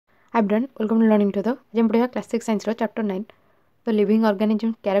Hi everyone, welcome to learning to the Jempodiya Class 6 Science Chapter 9 The Living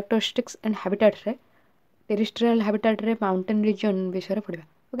Organism Characteristics and Habitats रे Terrestrial Habitat रे Mountain Region विषय रे पढ़िबा।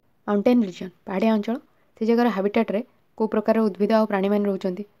 Okay, mountain region पहाड़िया अंचल से जगह habitat रे को प्रकार उद्भिद और प्राणी मान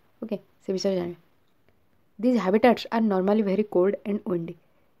रहउचंती। ओके, से विषय जाने। These habitats are normally very cold and windy.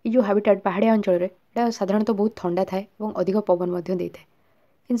 ये जो habitat पहाड़िया अंचल रे एटा साधारणतः बहुत ठंडा थाए एवं अधिक पवन मध्य देई थाए।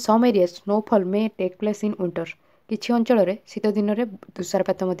 In some areas snowfall may take place in winter. किछि अंचल रे शीत दिन रे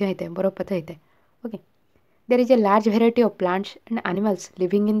तुषारपात मध्य होइते बरफपात होइते। Okay, there is a large variety of plants and animals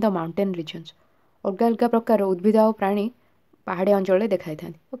living in the mountain regions. अलग अलग प्रकार उद्भिद और प्राणी पहाड़ी अंचल रे देखाई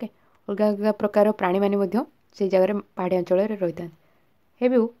थाନ୍ତି। ओके, अलग अलग प्रकार प्राणी माने मध्य से जगह रे पहाड़ी अंचल रे रहिथाନ୍ତି।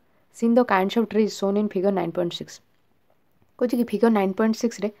 Have you seen the kinds of trees shown in figure 9.6? कोछि कि फिगर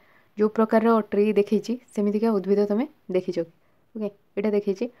 9.6 रे जो प्रकार ट्री देखिछि सेमिति का उद्भिद तमे देखिछो। Okay, Etah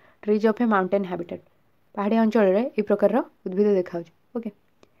देखिछि trees of A mountain habitat पहाड़ी अंचल रे ए प्रकार उद्भिद देखा। ओके,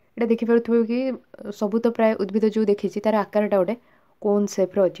 एटा देखि परथुबो कि सबु तो प्राय उद्भिद जो देखिछि तार आकारटा गोटे कोन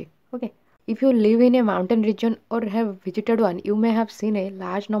शेप रो अछि। Okay, if you live in A mountain region और have visited one you may have seen a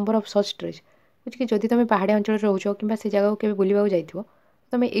large number of such trees. कुछ कि जदि तमे पहाड़ी अंचल रे रहउछो किबा से जगह को केबे बुलिबाउ जाइथिबो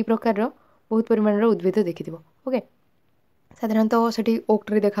तमे ए प्रकार रो बहुत परिमाण रो उद्भिद देखिथिबो। ओके, साधारणतः सेठी ओक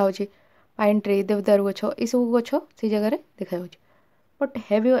ट्री देखा होछि, पाइन ट्री, देवदारू गछ ए सब गछ से जगह रे देखा होछि। But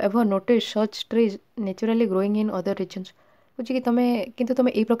have you ever noticed such trees naturally growing in other regions? कुछ कि तमे किंतु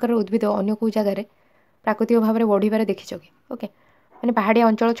तमे ए प्रकार उद्भिद अन्य को जगह रे प्राकृतिक भाव में बढ़िबारे देखिछो कि? ओके, माने पहाड़ी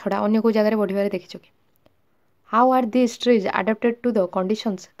अंचल छड़ा अन्य को जगह रे बढ़िबारे देखिछो कि? How are these trees adapted to the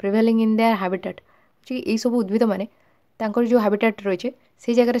conditions prevailing in their habitat? कुछ कि ए सब उद्भिद माने तांकर जो हैबिटेट रहिছে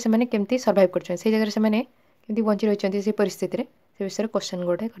से जगह रे से माने केमती सर्वाइव करछन, से जगह रे से माने केमती बंची रहिछन्ती से परिस्थिति रे से विषय क्वेश्चन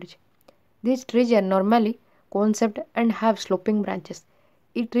गोटे करिছে। These trees are normally cone shaped and have sloping branches.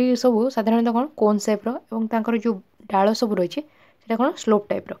 E tree सब साधारणतः कौन कोन शेप रो एवं तांकर जो डाल सब रही है कौन स्लोप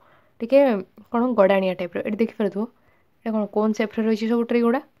टाइप रो टिके कौन गड़ाणिया टाइप रो। एटी देखि परथो एटा कौन कोन शेप रे रही सब ट्री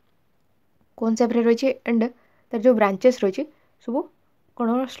गुड़ा कोन शेप रे रही एंड तार जो ब्रांचेस रही सब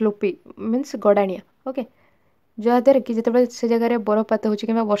कौन स्लोपी मीन्स गड़ाणिया। ओके, जहाँद्वारा कि जिते से जगह बरफपात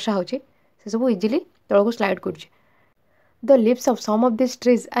हो वर्षा हो सब इजिली तल को स्लाइड कर। The leaves of some of this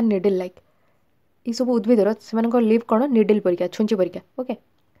trees are needle like. ये सब उद्भिदर से लिव कौन needle परिका छुंची परिका। Okay,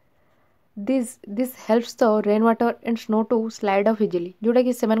 this helps the rain water and snow to slide of easily जोटा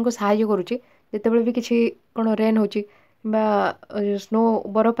कि सेमानको सहाय्य करूची जेतेबेले भी किछि कौन रेन होची बा स्नो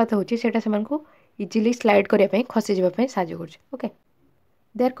बरफपात होची सेटा सेमानको इजिली स्लाइड करिया पई खसी जिबा पई सहाय्य करूची। Okay,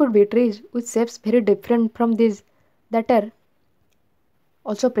 there could be trees with shapes very different from this that are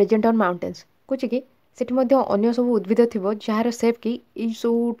also present on mountains. कुछ कि सेठी मध्य अन्य सब उद्भिद थिबो जहार शेप कि ई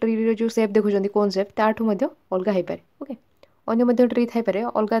सब ट्री रो जो शेप देखुचंदी कोन शेप ताठू मध्य अलगा हे पारे। ओके, अन्य मध्य ट्री थाई पारे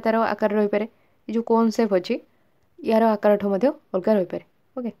अलगा तार आकार रही पारे। ये जो कोन शेप अछि यार आकार ठो मध्य अलगा रही पारे।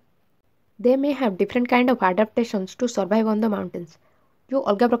 Okay, they may have different kind of adaptations to survive on the mountains. जो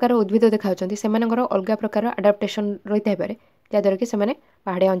अलगा प्रकार उद्भिद देखाउचंदी सेमानकर अलगा प्रकार एडाप्टेशन रही थाई पारे जाद्वारा कि सेमाने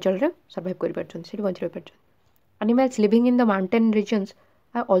पहाड़ी अंचल रे सर्वाइव करि पारछन सेठी बंచి रही पारछन। Animals living in the mountain regions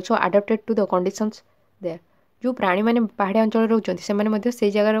are also adapted to the conditions there. जो प्राणी माने पहाड़ी अंचल रहउचंती सेमाने मध्य से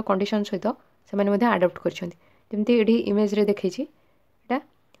जगार कंडीशन सहित सेमाने मध्य एडाप्ट करछंती। जेमती एठी इमेज रे देखैछि एटा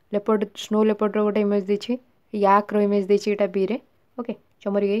लेपर्ड स्नो लेपर्ड रो गोटे इमेज देछि, याक रो इमेज देछि एटा बी रे। ओके,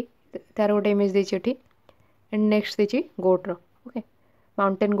 चमरी गई तार गोटे इमेज देछि एठी एंड नेक्स्ट देछि गोट रो। Okay,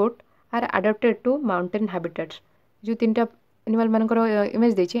 mountain goat are adapted to mountain habitats. जो तीनटा एनिमल मानकर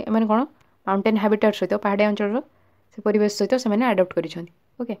इमेज देछि एमाने कोन माउंटेन हैबिटेट सहित पहाड़ी अंचल रो से परिवेश सहित सेमाने adapt करिछंती।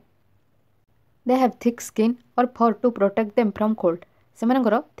 Okay, they have thick skin और फर to protect them from cold.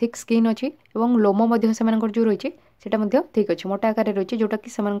 सेमानकर thick skin अच्छी और लोम मध्य सेमानकर जो रही सेटा मध्य थिक अच्छी मोटा आकार रही जोटा कि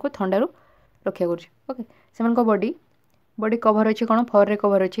सेमानको ठंडारू रक्षा करुछि। ओके, सेमानको बॉडी कवर अच्छी कौन फर रे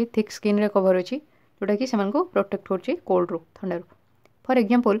कवर अच्छी थिक स्किन रे कवर अच्छी जोटा कि सेमानको प्रोटेक्ट करुछि कोल्ड रू ठंडारू। For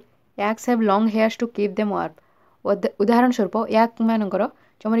example याक्स have long hairs to keep them warm. उदाहरण स्वरूप याक मानकर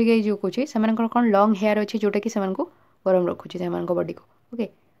चमरी गाई जो कहूँ सेमानकर कौन लॉन्ग हेयर अच्छी जोटा कि सेमानको गरम रखुछि सेमानको बॉडी को। ओके,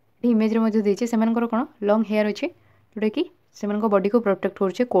 इमेज रे मध्य देछि सेमानकर कौन लॉन्ग हेयर अच्छी जोटा कि सेमानको बॉडी को प्रोटेक्ट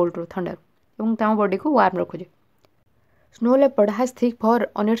करुछि कोल्ड रू ठंडारू एवं ताम बॉडी को warm रखुछि। Snow leopard has thick for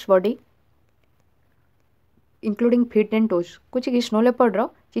on its body including feet and toes. कुछ कि स्नो लेपर्ड रो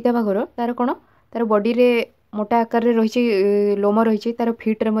चिता भागर तार कौन तार बॉडी रे मोटा आकार रे रही लोम रही तार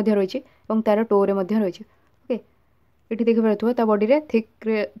फीट रे मध्य रही एवं तार टो रे मध्य रही। ओके, एठी देखि परथुवा ता बॉडी रे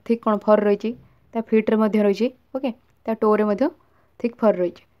थिक कौन फर रही ता फीट रे मध्य रही। ओके, ता टो रे मध्य थिक फर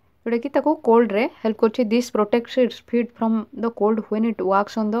रही जोटा कि ताको कोल्ड रे हेल्प करछि। This protects its feet from the cold when it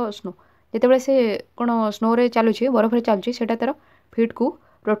walks on the snow. जेतेबेले से कोन स्नो रे चालुछि बरफ रे चालुछि सेटा तार फीट को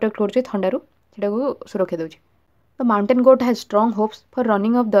प्रोटेक्ट करछि ठंडारू सेटा को सुरक्षा दउछि। The mountain goat has strong hopes for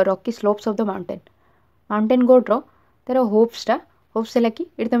running of the Rocky slopes of the mountain mountain गोट्र तार होप्सटा होप्स है कि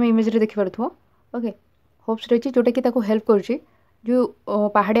ये तुम इमेज देखी पार्थ ओके होप्स रही है जोटा कि हेल्प कर जो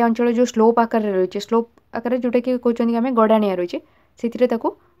पहाड़िया अंचल जो स्लोप आकार रही है स्लोप आकार जोटा कि कहते हैं आम गड़ाणिया रही है से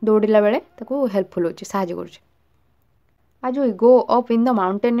दौड़ला बेले हेल्पफुल हो साहय कर As we go up in the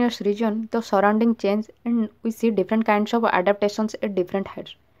mountainous region, the surrounding change and we see different kinds of adaptations at different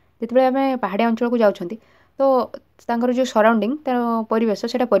heights. जिते आम पहाड़िया अंचल को जाऊँच तो जो सराउंडिंग तार परिवेश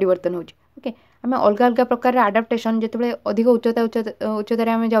से परिवर्तन हो ओके आम अलग अलग प्रकार आडाप्टेसन जिते अधिक उच्चतार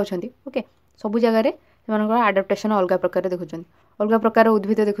आम जाऊँच ओके सब जगार से आडाप्टेसन अलग प्रकार देखुं अलग प्रकार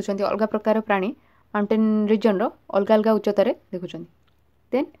उद्भिद देखुं अलग प्रकार प्राणी माउंटेन रिजन अलग अलग उच्चतार देखुं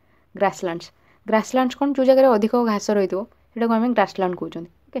देन ग्रासलैंड्स कौन जो जगह अधिक घास रही है आम ग्रासलैंड कहते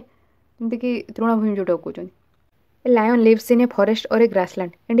ओके जमीक तृणभूमि जोटा कहते A lion lives in a forest or a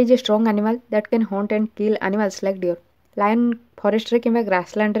grassland and is a strong animal that can hunt and kill animals like deer. Lion forest रे किंबा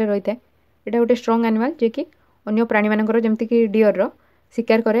grassland रे रही है यहाँ गोटे strong animal जे कि अन्य प्राणी मानकर जमती कि deer रो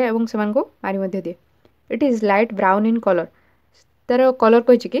शिकार करे एवं से मारी मध्य दिए. It is light brown in color. तार कलर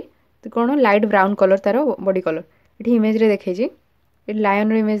कही कि कौन लाइट ब्राउन कलर तार बॉडी कलर ये इमेज रे देखी ये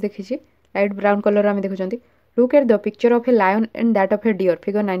लायन इमेज देखी लाइट ब्राउन कलर आम देखुं look at the picture of a lion and that of A dear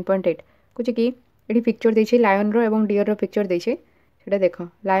figure 9.8 कुछ कि ये पिक्चर देछि लायन रो एवं डियर रो पिक्चर देछि सेटा देख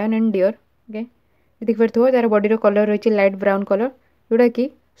लायन एंड डियर ओके देख पार्थो तार बॉडी रो कलर रही लाइट ब्राउन कलर जोटा कि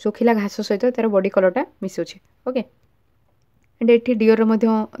सुखिला घास सहित तार बॉडी कलरटा मिसुछि ओके एंड ये डियर रो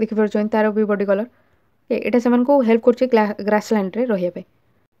मध्य देख पार तार भी बॉडी कलर ओके एटा सेमान को हेल्प करछि ग्रासलैंड रे रहिया पे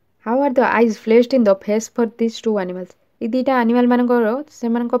how are the eyes placed in the face for this to animals ये दुईटा एनिमल मानकर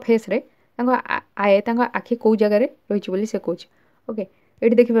से फेस रे आए आखि कौ जगार रही से कौच ओके ये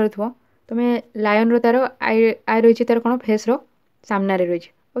देखी पार्थो तुम्हें लायन रो तार आई रही तार कौन फेस रो सामना रे रही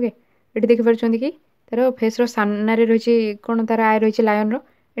ओके ये देखी पार्टी कि तार फेस रो सामना रे रही कौन तार आई रही लायन रो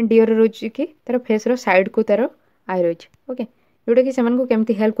एंड डियर रही कि तार फेस रो साइड को तार आई रही ओके जोटा कि सेमान को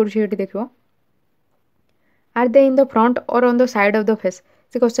केमती हेल्प कर देख are they in the front और on the side of the face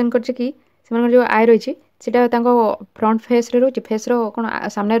से क्वेश्चन कर जो आई रही फ्रंट फेस रे रही फेस रो कौन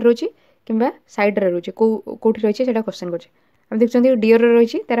सामने रही कि साइड रे रही कौटी रही है क्वेश्चन कर देखते डियर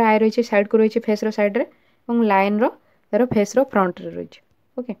रही तार आई रही साइड को रही फेस रो साइड रे और लायन रो तार फेस रो फ्रंट रे रही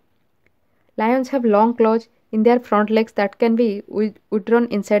okay Lions have long clause in their front legs that can be withdrawn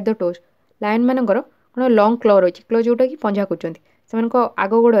inside the toes lion मानकर कौन लॉन्ग क्लॉ रही क्लॉ जोटा कि पंजा कर आग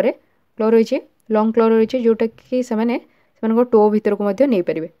गोड़े क्लॉ रही लॉन्ग क्लॉ रही जोटा कि टो भितर को नहीं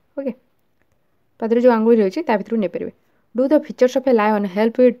पारे ओके पादरे जो आंगुली रही है भर नहीं पारे do the features of a lion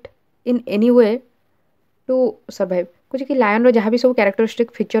help it in any way to survive कुछ कि लायन रो जहाँ भी सब कैरेक्टरिस्टिक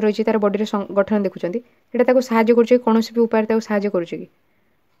फीचर रही तार बॉडी गठन देखुं साहय कौन भी उपाय साहय कर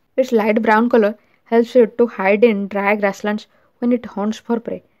its light brown colour helps it to hide in dry grasslands when it hunts for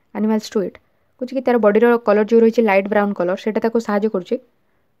pray animals to it कुछ कि तार बॉडी कलर जो रही लाइट ब्राउन कलर से साहय कर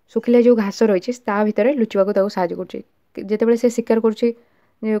सुखिला जो घास रही भितर लुचवाक साहय कर जितेबाला से शिकार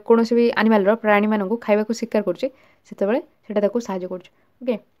कर कौन भी एनिमल प्राणी मानक खावा शिकार कर साहय कर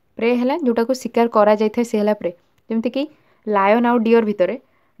ओके प्रे है जोटा को शिकार करा जाए सी है प्रे जमती कि लायन आउ डियर भितर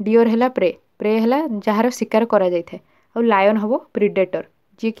डियर है प्रे प्रे है जार शिकार करा जाए और लायन हम प्रिडेटर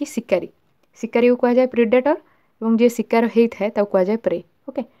जी कि शिकारी शिकारी को कहुए प्रिडेटर और जी शिकार होता है कहुए प्रे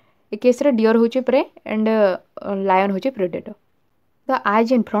ओके ए केस रे डियर हूँ प्रे एंड लायन हूँ predator the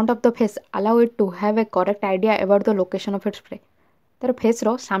eyes in front of the face allow it to have A correct idea about the location of its prey तार फेस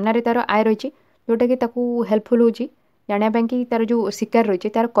रो सामने तार आई रही जोटा कि हेल्पफुल होची जानापी कि तार जो शिकार रही है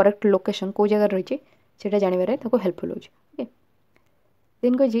तार करेक्ट लोकेशन कौ जगह रही है जानवर हेल्पफुल होची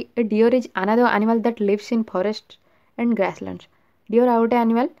देन कही ए dear is another animal that lives in forest and grasslands dear आ गोटे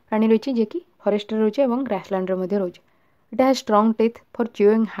एनिमल प्राणी रही जी कि फॉरेस्ट रही और ग्रासलैंड रही it has strong teeth for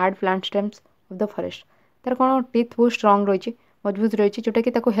chewing hard plant stems of the forest तार कौन टीथ बहुत स्ट्रॉन्ग रही मजबूत रही जोटा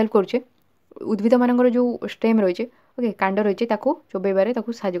कि हेल्प कर उद्भिद मान जो स्टेम रही ओके कांड रही चोबेबारे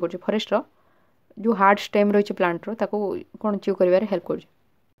साहय कर फॉरेस्ट जो हार्ड स्टेम रही प्लांट कौन च्यू कर हेल्प कर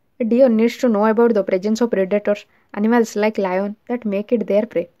dear needs to know about the presence of predators animals like lion that make it there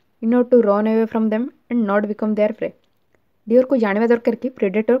pray in order to run away from them and not become their pray dear को जानवा दरकार कि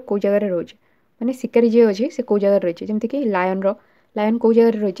predator कौ जगह रही माने शिकारी जी अच्छी से कौ जगह रही जमीक कि लायन कौ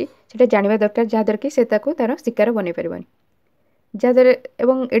जगह रही जानवा दरकार जहाँद्वारा कि से तार शिकार बन पारे जहाँद्वारा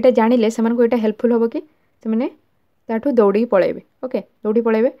एवं यहाँ जानिले से हेल्पफुल हम कि से दौड़ी पलैबे ओके दौड़ी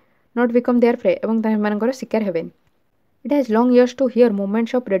पलैबे नॉट बिकम देयर प्रे और शिकार हेबेनि it has long years to here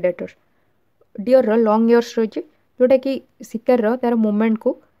movements of predators dear long years रही जोटा कि शिकार तार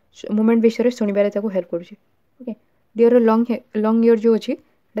मूवमेंट विषय शुणवे हेल्प कर ओके डियर लॉन्ग इयर जो अच्छी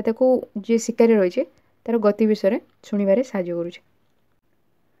जी शिकारी रही तार गति विषय शुणवे साहय करुचे।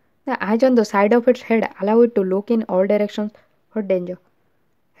 The eyes on the side of its head allow it to look in all direction for danger.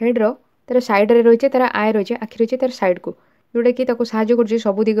 हेड्र तार साइड रे रही तार आय रही आखि रही तार साइड को जोटा कि साहय कर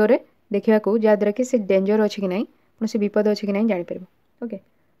सब दिगरे देखा जहाँद्वारा कि डेंजर अच्छी कि ना कौन से विपद अच्छी कि ना जापर। ओके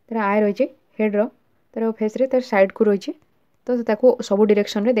तार आय रही हेड्र तार फेस रे तार साइड को रही तो सब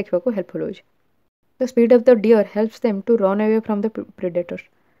डायरेक्शन रे देखा हेल्पफुल हो। The speed of the dear helps them to run away from the predators.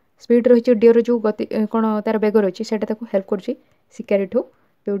 Speed रही डियर जो गति कौन तार बेग रही है हेल्प कर शिकारी ठू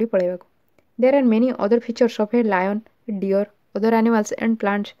दौड़ी पलैया। There are many other features of a lion dear other animals and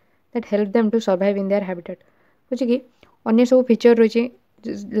plants that help them to survive in their habitat. बुझे कि अन्य सब फीचर रही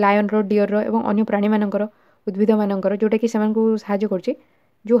लायन रो डियर रो एवं अन्य प्राणी मानकर उद्भिद मानकर जोटा कि साहय कर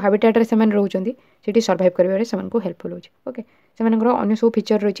जो हाबिटाट्रे से रोचंती सेठी सर्वाइव करिवारे सेमानकु हेल्पफुल होची। ओके सेमानकर अन्य सब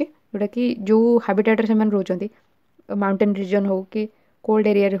फीचर रही जोटा कि जो हाबिटाट्रे से रोचंती माउंटेन रीजन हो कि कोल्ड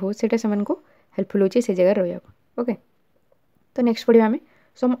एरिया हो सेटा सेमानकु हेल्पफुल होची से जगह रहिया। ओके तो नेक्स्ट पढ़िबा आमे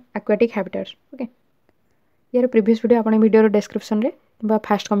सम एक्वाटिक हैबिटेट्स। ओके यार प्रीवियस वीडियो आपण वीडियो डिस्क्रिप्शन रे बा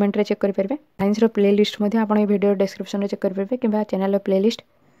फास्ट कमेंट रे चेक करि परबे। साइंस रो प्लेलिस्ट मध्ये आपण वीडियो डिस्क्रिप्शन रे चेक करि परबे किबा चैनल रो प्लेलिस्ट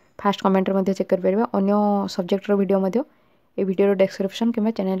फास्ट कमेंट रे मध्ये चेक करि परबे। अन्य सब्जेक्ट रो वीडियो मध्ये ए वीडियो डिस्क्रिप्शन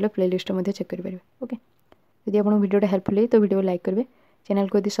किबा चैनल रो प्लेलिस्ट मध्ये चेक करि परबे। ओके यदि आपण वीडियो हेल्पफुल है तो वीडियो लाइक करबे। चैनल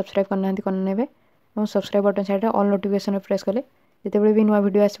को यदि सब्सक्राइब करना करनेबे और subscribe button side all notification press कले जितेबाला भी नुआ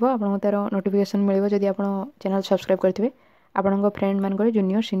वीडियो आसो आपको तार नोटिफिकेशन मिले। जदि आप चैनल सब्सक्राइब करेंगे आपण फ्रेंड मान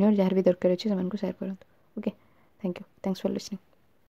जूनियर सीनियर जहाँ भी दरकार अच्छे से शेयर करूँ। Okay thank you thanks for listening.